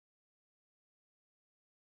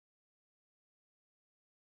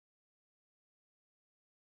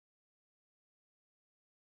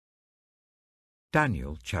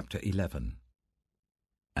Daniel chapter 11.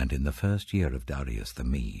 And in the first year of Darius the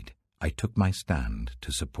Mede, I took my stand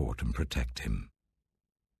to support and protect him.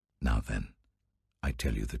 Now then, I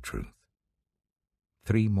tell you the truth.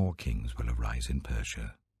 3 more kings will arise in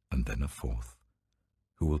Persia, and then a 4th,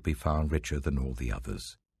 who will be far richer than all the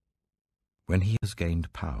others. When he has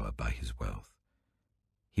gained power by his wealth,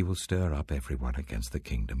 he will stir up everyone against the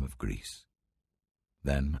kingdom of Greece.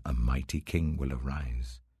 Then a mighty king will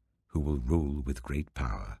arise, who will rule with great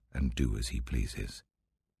power and do as he pleases.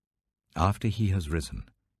 After he has risen,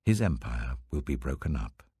 his empire will be broken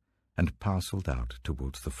up and parcelled out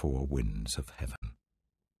towards the 4 winds of heaven.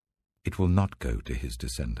 It will not go to his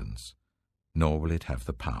descendants, nor will it have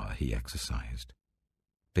the power he exercised,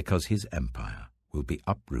 because his empire will be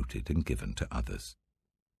uprooted and given to others.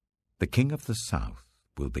 The king of the south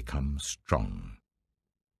will become strong,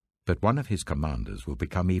 but one of his commanders will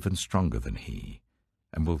become even stronger than he,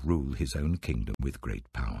 and will rule his own kingdom with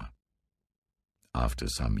great power. After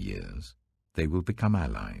some years, they will become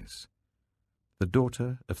allies. The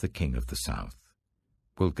daughter of the king of the south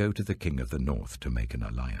will go to the king of the north to make an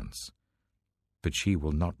alliance, but she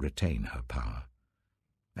will not retain her power,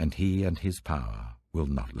 and he and his power will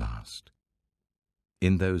not last.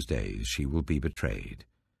 In those days she will be betrayed,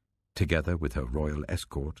 together with her royal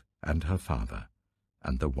escort and her father,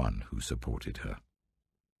 and the one who supported her.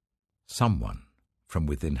 Someone from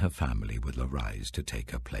within her family will arise to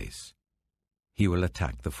take her place. He will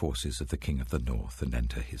attack the forces of the king of the north and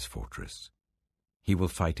enter his fortress. He will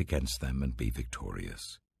fight against them and be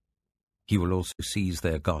victorious. He will also seize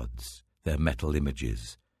their gods, their metal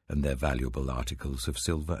images, and their valuable articles of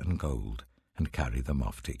silver and gold, and carry them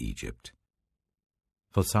off to Egypt.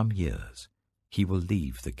 For some years he will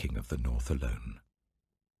leave the king of the north alone.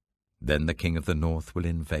 Then the king of the north will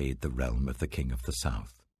invade the realm of the king of the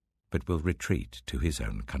south, but will retreat to his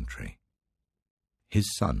own country. His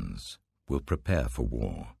sons will prepare for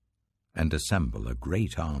war and assemble a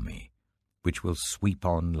great army, which will sweep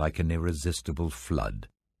on like an irresistible flood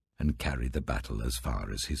and carry the battle as far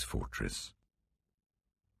as his fortress.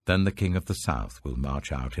 Then the king of the south will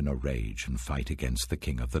march out in a rage and fight against the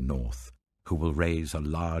king of the north, who will raise a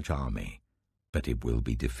large army, but it will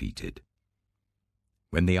be defeated.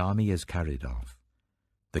 When the army is carried off,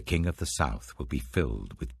 the king of the south will be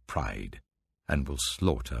filled with pride and will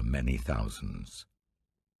slaughter many thousands.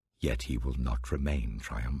 Yet he will not remain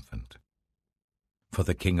triumphant. For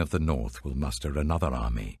the king of the north will muster another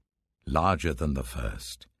army, larger than the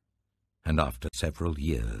first, and after several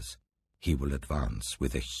years he will advance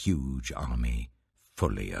with a huge army,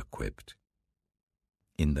 fully equipped.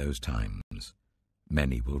 In those times,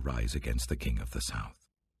 many will rise against the king of the south.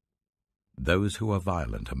 Those who are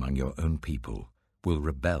violent among your own people will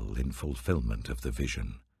rebel in fulfillment of the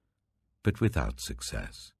vision, but without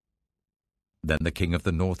success. Then the king of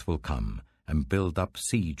the north will come and build up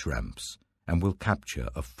siege ramps and will capture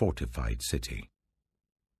a fortified city.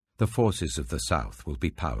 The forces of the south will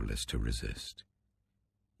be powerless to resist.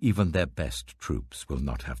 Even their best troops will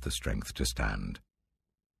not have the strength to stand.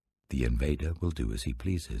 The invader will do as he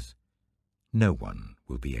pleases. No one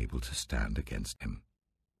will be able to stand against him.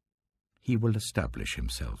 He will establish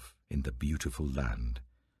himself in the beautiful land,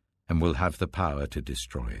 and will have the power to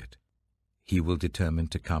destroy it. He will determine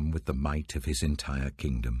to come with the might of his entire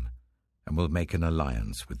kingdom, and will make an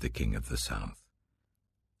alliance with the king of the south.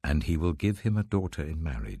 And he will give him a daughter in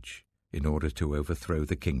marriage, in order to overthrow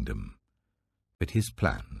the kingdom. But his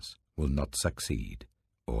plans will not succeed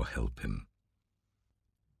or help him.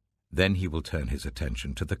 Then he will turn his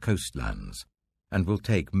attention to the coastlands, and will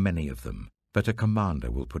take many of them, but a commander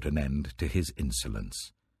will put an end to his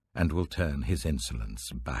insolence, and will turn his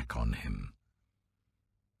insolence back on him.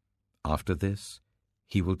 After this,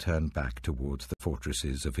 he will turn back towards the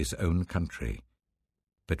fortresses of his own country,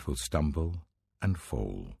 but will stumble and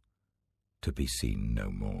fall, to be seen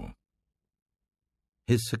no more.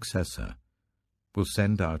 His successor will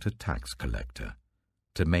send out a tax collector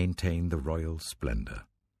to maintain the royal splendor.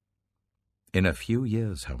 In a few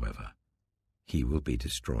years, however, he will be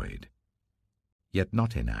destroyed, yet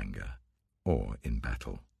not in anger or in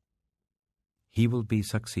battle. He will be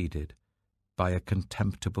succeeded by a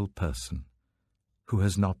contemptible person who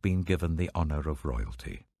has not been given the honor of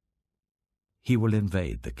royalty. He will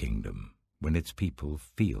invade the kingdom when its people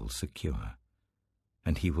feel secure,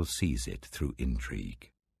 and he will seize it through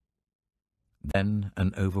intrigue. Then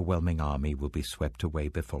an overwhelming army will be swept away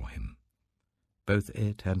before him. Both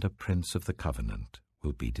it and a prince of the covenant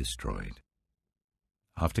will be destroyed.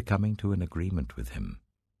 After coming to an agreement with him,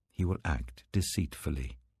 he will act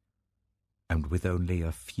deceitfully, and with only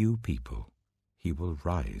a few people he will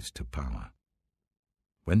rise to power.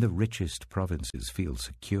 When the richest provinces feel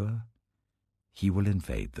secure, he will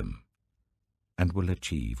invade them, and will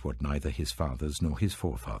achieve what neither his fathers nor his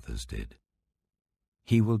forefathers did.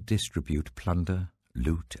 He will distribute plunder,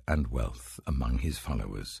 loot, and wealth among his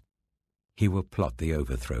followers. He will plot the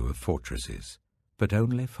overthrow of fortresses, but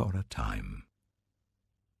only for a time.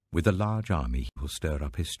 With a large army he will stir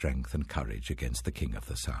up his strength and courage against the king of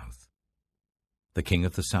the south. The king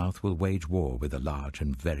of the south will wage war with a large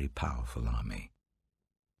and very powerful army.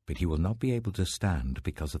 But he will not be able to stand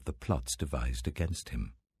because of the plots devised against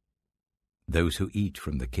him. Those who eat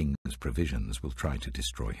from the king's provisions will try to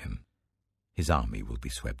destroy him. His army will be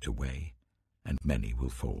swept away, and many will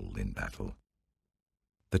fall in battle.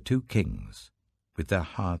 The two kings, with their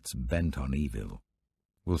hearts bent on evil,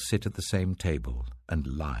 will sit at the same table and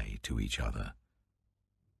lie to each other,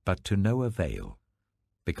 but to no avail,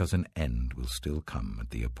 because an end will still come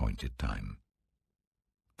at the appointed time.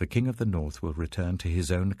 The king of the north will return to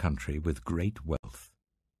his own country with great wealth,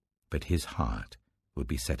 but his heart will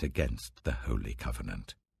be set against the holy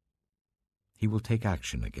covenant. He will take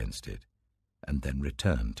action against it, and then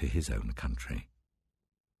return to his own country.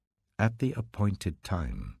 At the appointed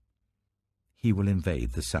time, he will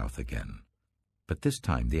invade the south again, but this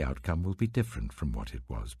time the outcome will be different from what it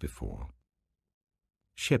was before.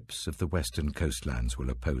 Ships of the western coastlands will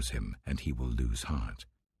oppose him, and he will lose heart.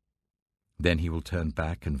 Then he will turn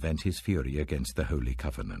back and vent his fury against the holy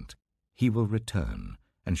covenant. He will return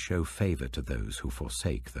and show favor to those who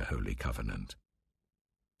forsake the holy covenant.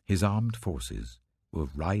 His armed forces will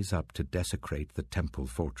rise up to desecrate the temple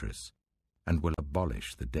fortress and will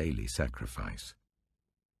abolish the daily sacrifice.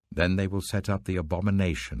 Then they will set up the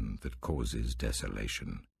abomination that causes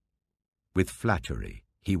desolation. With flattery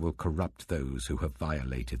he will corrupt those who have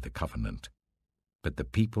violated the covenant, but the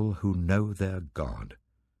people who know their God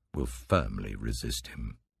will firmly resist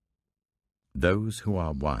him. Those who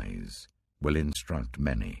are wise will instruct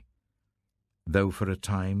many, though for a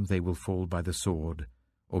time they will fall by the sword,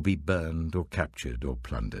 or be burned or captured or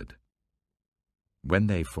plundered. When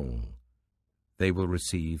they fall, they will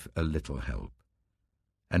receive a little help,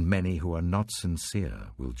 and many who are not sincere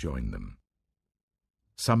will join them.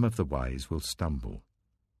 Some of the wise will stumble,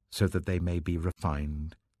 so that they may be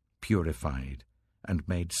refined, purified, and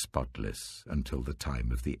made spotless until the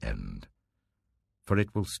time of the end, for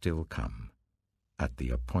it will still come at the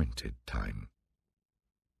appointed time.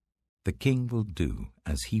 The king will do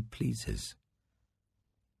as he pleases.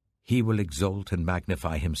 He will exalt and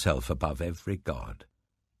magnify himself above every god,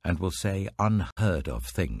 and will say unheard of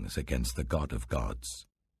things against the God of gods.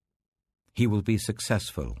 He will be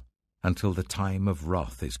successful until the time of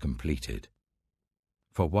wrath is completed,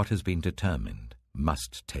 for what has been determined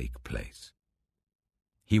must take place.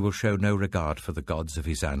 He will show no regard for the gods of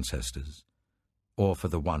his ancestors, or for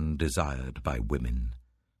the one desired by women,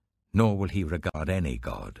 nor will he regard any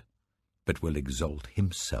god, but will exalt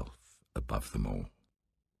himself above them all.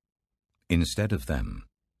 Instead of them,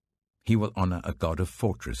 he will honor a god of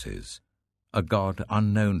fortresses, a god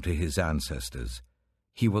unknown to his ancestors.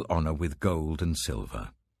 He will honor with gold and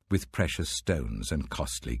silver, with precious stones and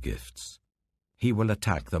costly gifts. He will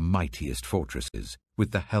attack the mightiest fortresses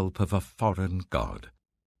with the help of a foreign god,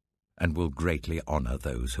 and will greatly honor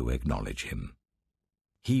those who acknowledge him.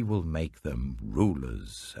 He will make them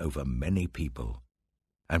rulers over many people,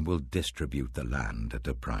 and will distribute the land at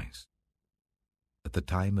a price. At the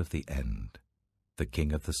time of the end, the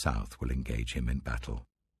king of the south will engage him in battle,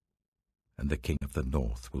 and the king of the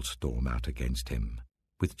north will storm out against him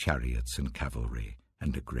with chariots and cavalry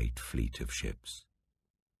and a great fleet of ships.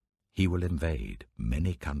 He will invade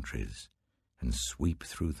many countries and sweep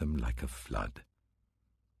through them like a flood.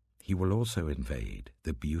 He will also invade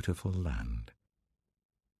the beautiful land.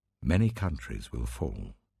 Many countries will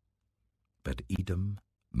fall, but Edom,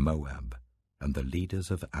 Moab, and the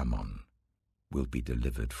leaders of Ammon will be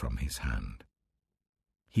delivered from his hand.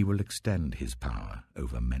 He will extend his power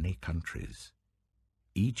over many countries.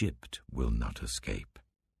 Egypt will not escape.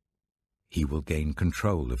 He will gain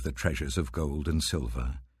control of the treasures of gold and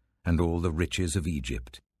silver and all the riches of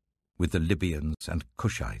Egypt, with the Libyans and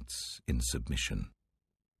Cushites in submission.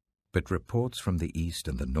 But reports from the east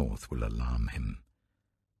and the north will alarm him,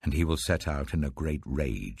 and he will set out in a great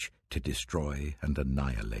rage to destroy and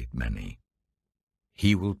annihilate many.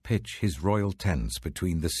 He will pitch his royal tents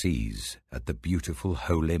between the seas at the beautiful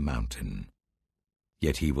holy mountain.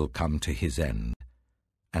 Yet he will come to his end,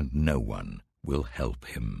 and no one will help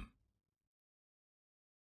him.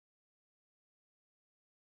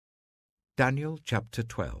 Daniel chapter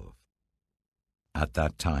 12. At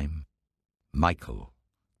that time, Michael,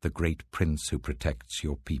 the great prince who protects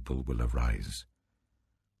your people, will arise.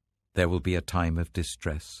 There will be a time of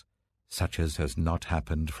distress, such as has not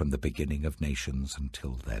happened from the beginning of nations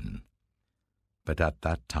until then. But at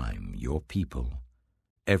that time your people,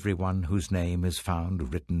 everyone whose name is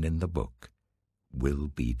found written in the book, will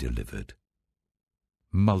be delivered.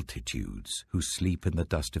 Multitudes who sleep in the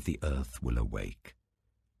dust of the earth will awake,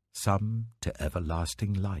 some to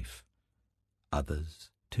everlasting life, others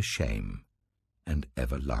to shame and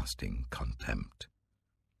everlasting contempt.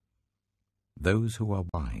 Those who are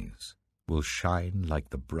wise will shine like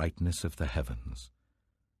the brightness of the heavens,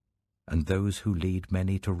 and those who lead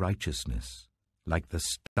many to righteousness like the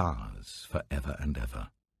stars forever and ever.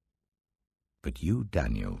 But you,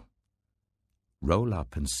 Daniel, roll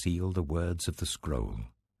up and seal the words of the scroll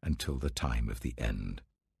until the time of the end.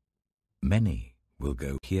 Many will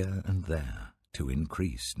go here and there to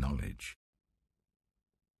increase knowledge.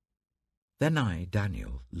 Then I,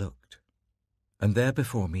 Daniel, looked, and there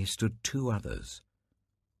before me stood two others,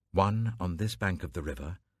 one on this bank of the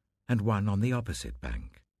river, and one on the opposite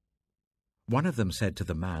bank. One of them said to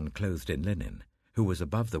the man clothed in linen, who was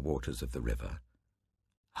above the waters of the river,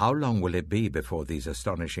 "How long will it be before these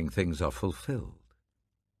astonishing things are fulfilled?"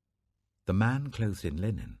 The man clothed in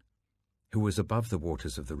linen, who was above the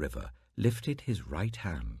waters of the river, lifted his right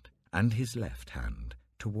hand and his left hand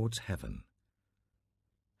towards heaven.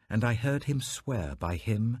 And I heard him swear by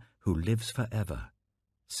him who lives forever,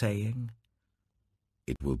 saying,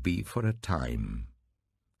 "It will be for a time,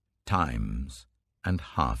 times and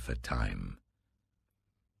half a time,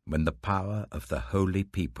 when the power of the holy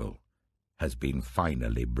people has been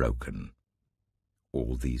finally broken.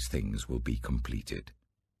 All these things will be completed."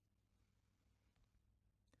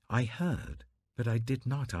 I heard, but I did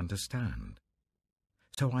not understand.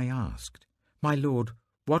 So I asked, "My Lord,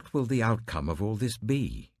 what will the outcome of all this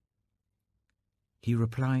be?" He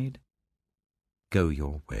replied, "Go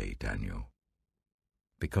your way, Daniel,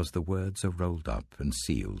 because the words are rolled up and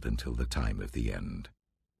sealed until the time of the end.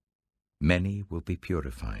 Many will be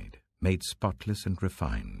purified, made spotless and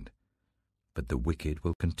refined, but the wicked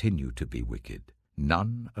will continue to be wicked.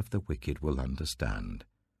 None of the wicked will understand,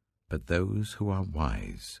 but those who are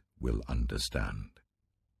wise will understand.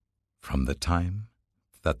 From the time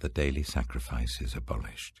that the daily sacrifice is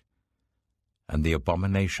abolished, and the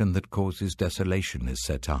abomination that causes desolation is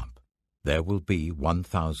set up, there will be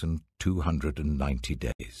 1,290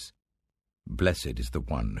 days. Blessed is the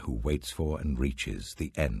one who waits for and reaches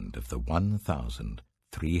the end of the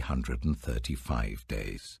 1,335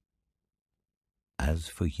 days. As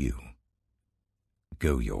for you,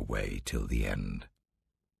 go your way till the end.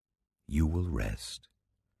 You will rest,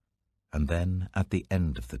 and then at the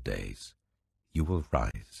end of the days you will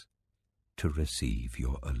rise to receive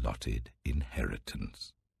your allotted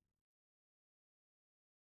inheritance.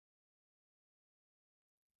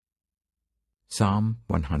 Psalm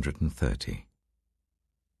 130.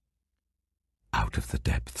 Out of the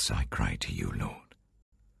depths I cry to you, Lord.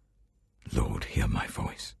 Lord, hear my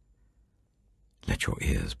voice. Let your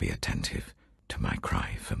ears be attentive to my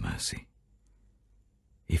cry for mercy.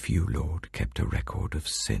 If you, Lord, kept a record of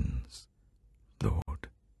sins, Lord,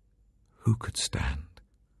 who could stand?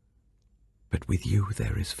 But with you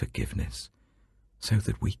there is forgiveness, so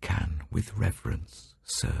that we can, with reverence,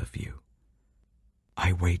 serve you.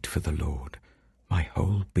 I wait for the Lord, my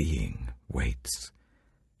whole being waits,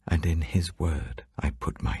 and in his word I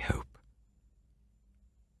put my hope.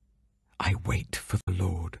 I wait for the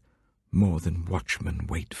Lord, more than watchmen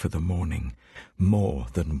wait for the morning, more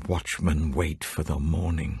than watchmen wait for the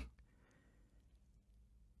morning.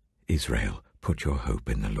 Israel, put your hope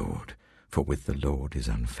in the Lord, for with the Lord is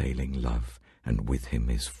unfailing love, and with him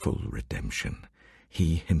is full redemption.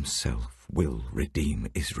 He himself will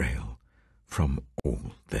redeem Israel from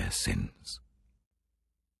all their sins.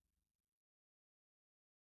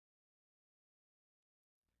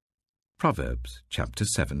 Proverbs chapter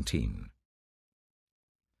 17.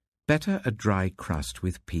 Better a dry crust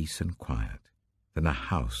with peace and quiet than a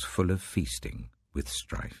house full of feasting with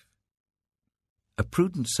strife. A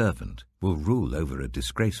prudent servant will rule over a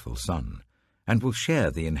disgraceful son, and will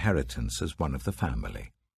share the inheritance as one of the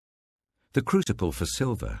family. The crucible for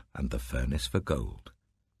silver and the furnace for gold,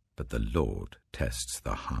 but the Lord tests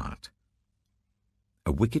the heart.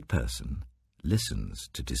 A wicked person listens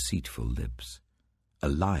to deceitful lips. A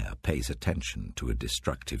liar pays attention to a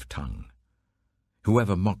destructive tongue.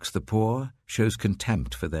 Whoever mocks the poor shows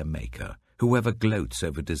contempt for their Maker. Whoever gloats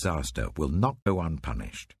over disaster will not go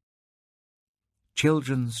unpunished.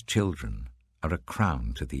 Children's children are a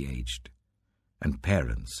crown to the aged, and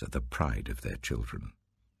parents are the pride of their children.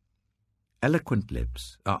 Eloquent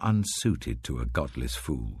lips are unsuited to a godless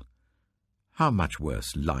fool. How much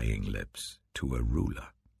worse lying lips to a ruler.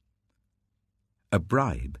 A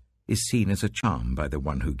bribe is seen as a charm by the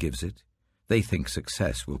one who gives it. They think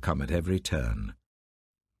success will come at every turn.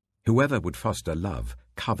 Whoever would foster love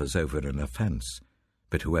covers over an offence,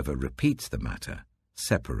 but whoever repeats the matter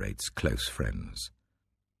separates close friends.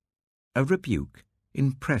 A rebuke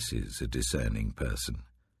impresses a discerning person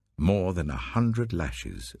more than 100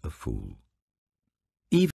 lashes a fool.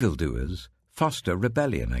 Evildoers foster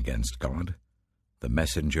rebellion against God. The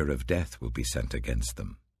messenger of death will be sent against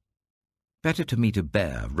them. Better to meet a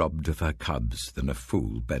bear robbed of her cubs than a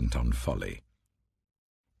fool bent on folly.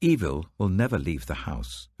 Evil will never leave the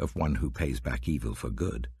house of one who pays back evil for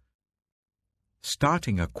good.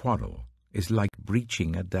 Starting a quarrel is like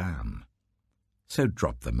breaching a dam. So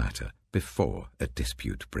drop the matter before a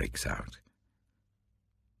dispute breaks out.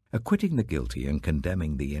 Acquitting the guilty and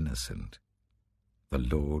condemning the innocent, the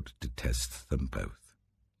Lord detests them both.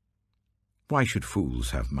 Why should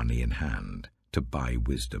fools have money in hand to buy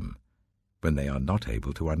wisdom when they are not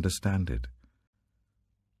able to understand it?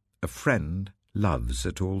 A friend loves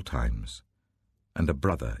at all times, and a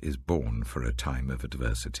brother is born for a time of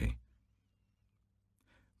adversity.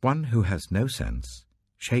 One who has no sense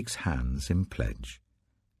shakes hands in pledge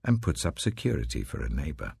and puts up security for a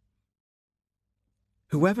neighbour.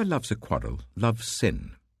 Whoever loves a quarrel loves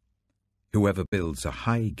sin. Whoever builds a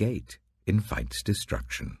high gate invites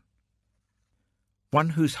destruction. One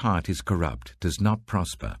whose heart is corrupt does not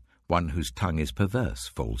prosper. One whose tongue is perverse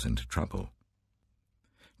falls into trouble.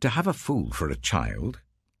 To have a fool for a child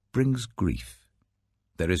brings grief.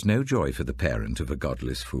 There is no joy for the parent of a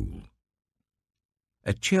godless fool.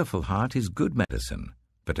 A cheerful heart is good medicine,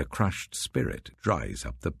 but a crushed spirit dries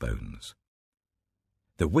up the bones.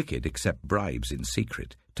 The wicked accept bribes in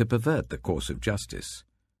secret to pervert the course of justice.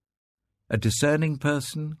 A discerning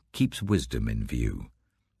person keeps wisdom in view,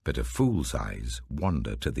 but a fool's eyes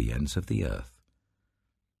wander to the ends of the earth.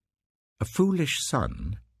 A foolish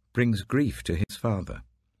son brings grief to his father,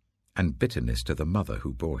 and bitterness to the mother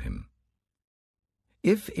who bore him.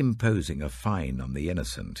 If imposing a fine on the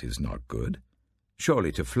innocent is not good,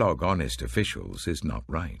 surely to flog honest officials is not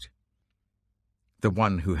right. The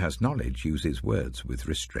one who has knowledge uses words with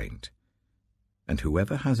restraint, and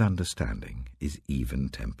whoever has understanding is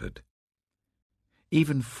even-tempered.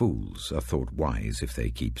 Even fools are thought wise if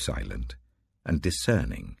they keep silent, and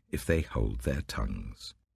discerning if they hold their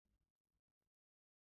tongues.